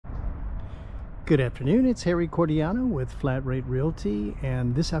Good afternoon, it's Harry Cordiano with Flat Rate Realty,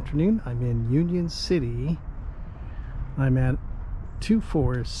 and this afternoon I'm in Union City. I'm at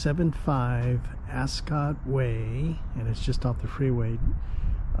 2475 Ascot Way, and it's just off the freeway,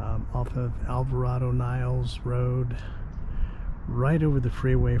 off of Alvarado Niles Road, right over the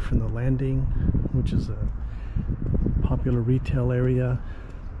freeway from the landing, which is a popular retail area.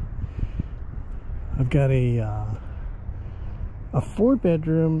 I've got a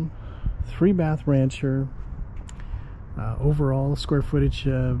 4-bedroom 3-bath rancher. Overall square footage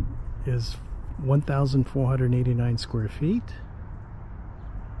is 1,489 square feet.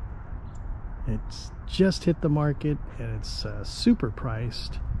 It's just hit the market, and it's super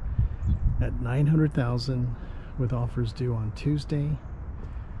priced at $900,000 with offers due on Tuesday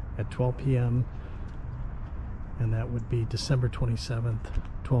at 12 p.m. and that would be December 27th,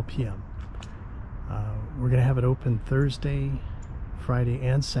 12 p.m. We're gonna have it open Thursday, Friday,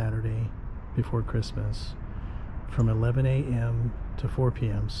 and Saturday before Christmas from 11 a.m. to 4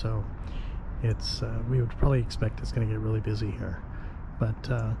 p.m. So it's we would probably expect it's going to get really busy here,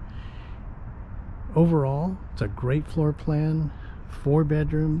 but overall it's a great floor plan. 4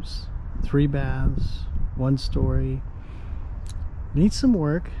 bedrooms, 3 baths, 1 story. Needs some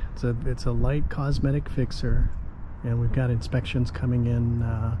work. It's a light cosmetic fixer, and we've got inspections coming in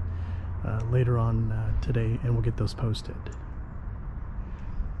later on today, and we'll get those posted.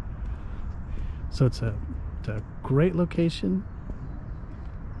 So it's a great location,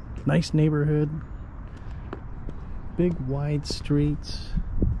 nice neighborhood, big wide streets,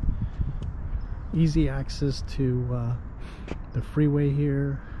 easy access to the freeway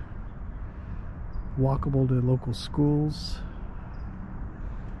here, walkable to local schools.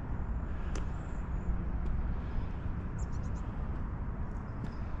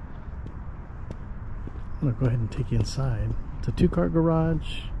 I'm gonna go ahead and take you inside. It's a 2-car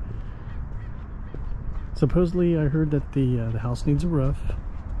garage. Supposedly, I heard that the house needs a roof.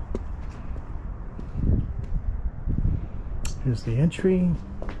 Here's the entry.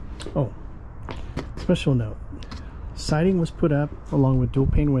 Oh, special note: siding was put up along with dual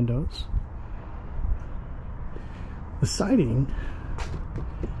pane windows. The siding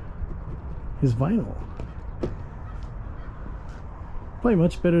is vinyl. Probably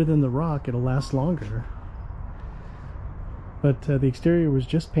much better than the rock. It'll last longer. But the exterior was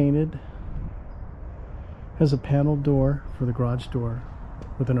just painted. Has a panel door for the garage door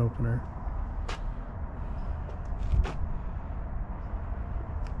with an opener.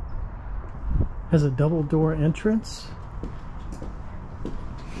 Has a double door entrance.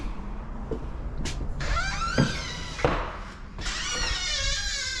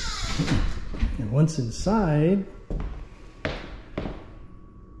 And once inside,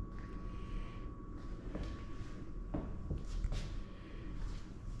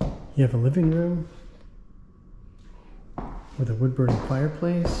 you have a living room with a wood-burning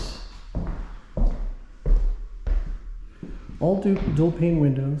fireplace. All dual pane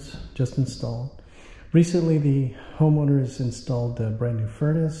windows just installed. Recently the homeowner has installed a brand new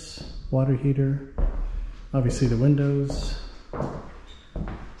furnace, water heater, obviously the windows,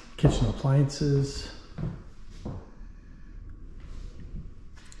 kitchen appliances.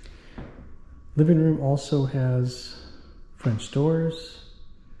 Living room also has French doors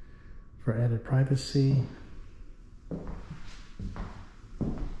for added privacy.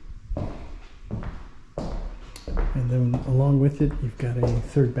 And then along with it, you've got a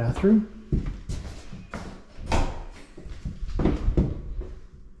 3rd bathroom.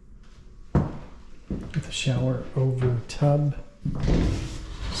 With a shower over tub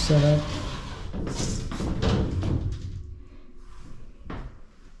setup.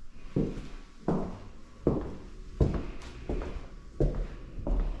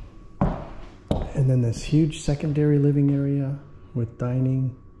 And then this huge secondary living area with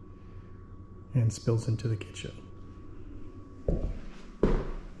dining and spills into the kitchen.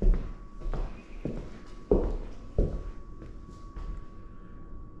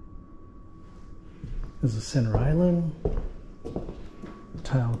 There's a center island,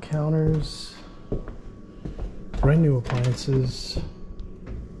 tile counters, brand new appliances.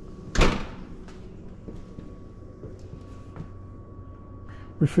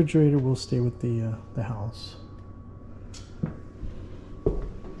 Refrigerator will stay with the house.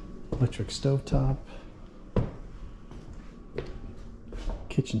 Electric stovetop.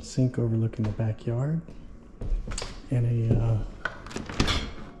 Kitchen sink overlooking the backyard. And a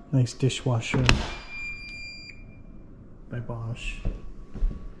nice dishwasher by Bosch.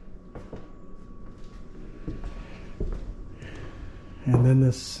 And then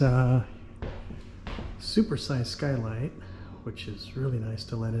this super-sized skylight which is really nice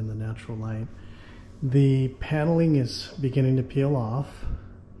to let in the natural light. The paneling is beginning to peel off,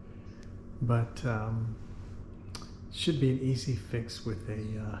 but should be an easy fix with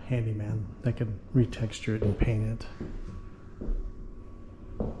a handyman that can retexture it and paint it.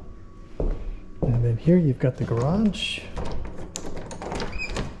 And then here you've got the garage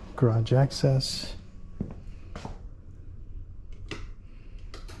access.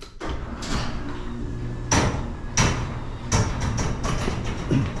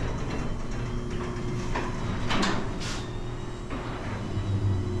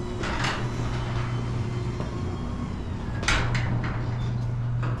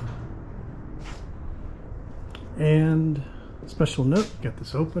 And special note, got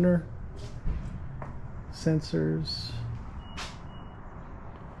this opener, sensors,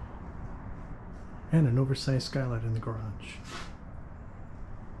 and an oversized skylight in the garage.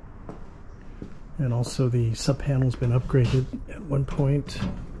 And also the sub panel's been upgraded at one point.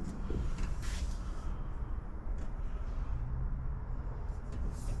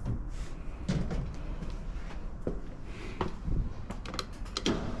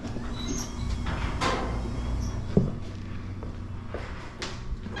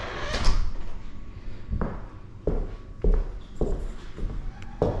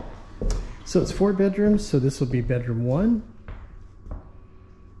 So it's 4 bedrooms, so this will be bedroom 1.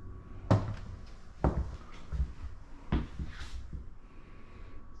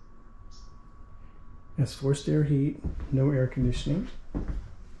 Has forced air heat, no air conditioning.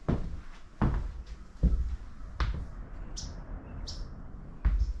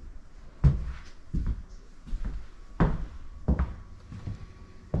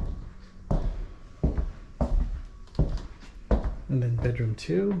 And then bedroom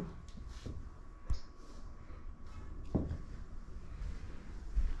 2.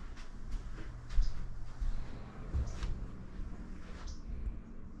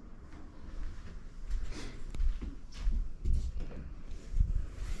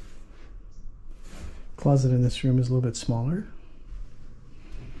 Closet in this room is a little bit smaller.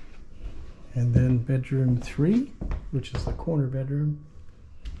 And then bedroom 3, which is the corner bedroom.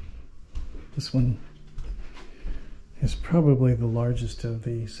 This one is probably the largest of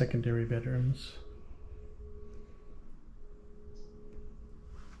the secondary bedrooms.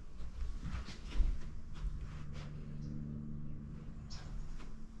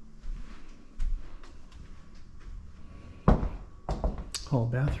 Hall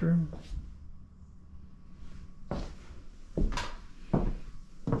bathroom.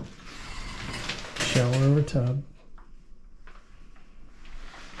 Shower or tub.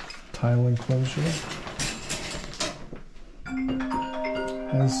 Tile enclosure.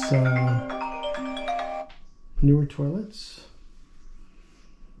 Has newer toilets.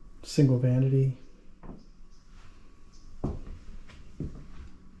 Single vanity.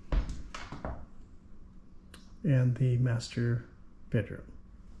 And the master bedroom.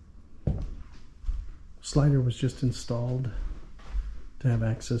 Slider was just installed to have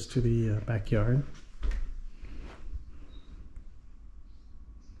access to the backyard.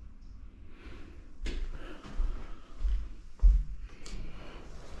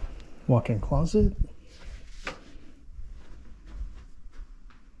 Walk-in closet.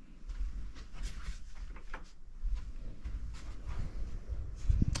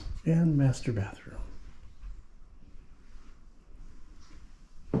 And master bathroom.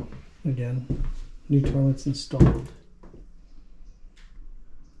 Again, new toilets installed.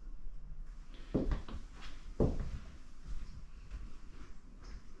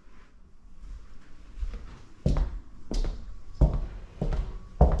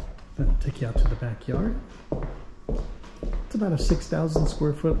 Then take you out to the backyard. It's about a 6,000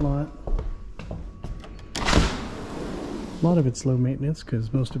 square foot lot. A lot of it's low maintenance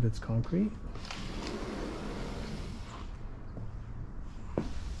because most of it's concrete.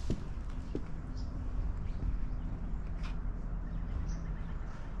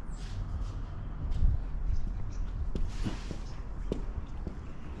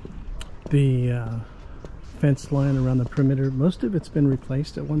 The fence line around the perimeter, most of it's been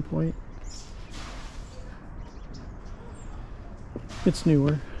replaced at one point. It's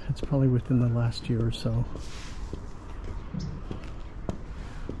newer. It's probably within the last year or so.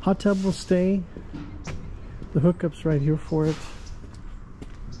 Hot tub will stay. The hookup's right here for it.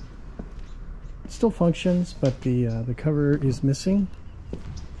 It still functions, but the cover is missing.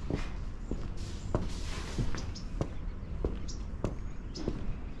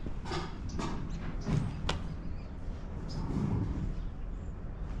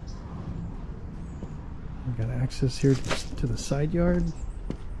 We've got access here to the side yard.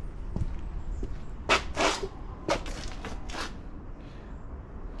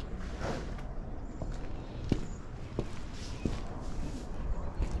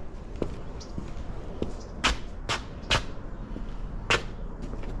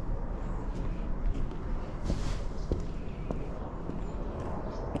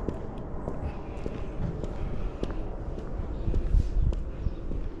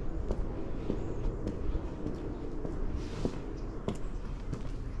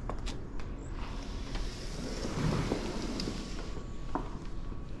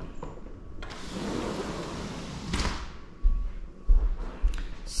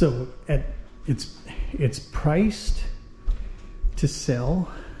 So it's priced to sell,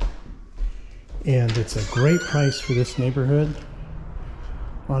 and it's a great price for this neighborhood.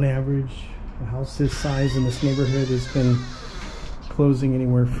 On average, a house this size in this neighborhood has been closing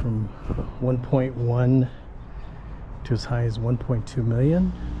anywhere from 1.1 to as high as 1.2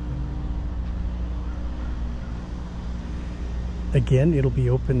 million. Again, it'll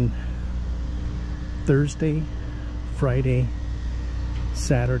be open Thursday, Friday,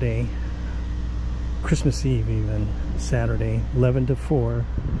 Saturday, Christmas Eve even, Saturday, 11 to 4.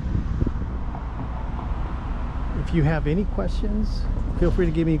 If you have any questions, feel free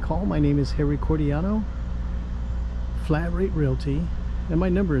to give me a call. My name is Harry Cordiano, Flat Rate Realty, and my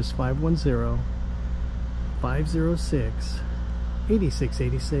number is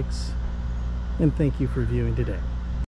 510-506-8686. And thank you for viewing today.